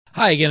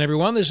Hi again,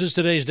 everyone. This is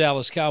today's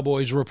Dallas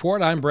Cowboys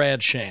Report. I'm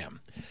Brad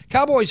Sham.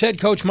 Cowboys head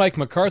coach Mike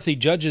McCarthy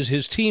judges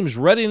his team's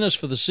readiness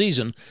for the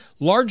season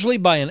largely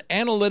by an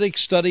analytic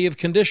study of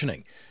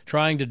conditioning.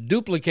 Trying to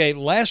duplicate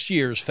last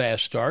year's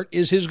fast start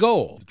is his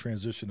goal. The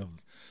transition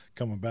of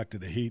coming back to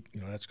the heat,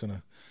 that's going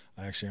to –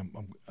 I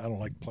don't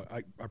like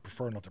 – I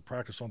prefer not to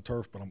practice on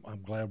turf, but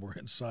I'm glad we're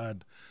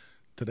inside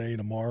today and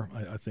tomorrow.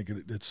 I think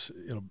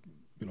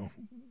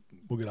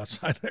we'll get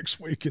outside next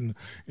week and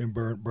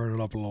burn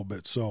it up a little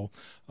bit. So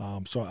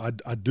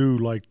I do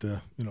like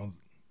the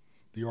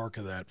arc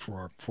of that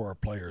for our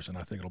players, and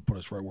I think it'll put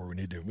us right where we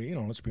need to.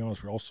 Let's be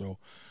honest,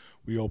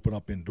 we open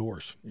up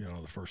indoors,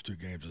 the first two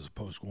games as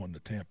opposed to going to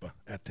Tampa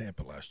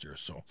last year.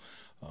 So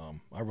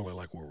I really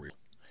like where we are.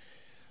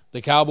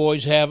 The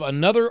Cowboys have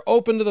another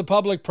open to the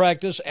public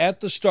practice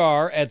at the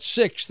Star at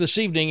 6 this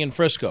evening in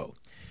Frisco.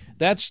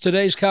 That's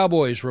today's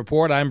Cowboys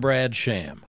Report. I'm Brad Sham.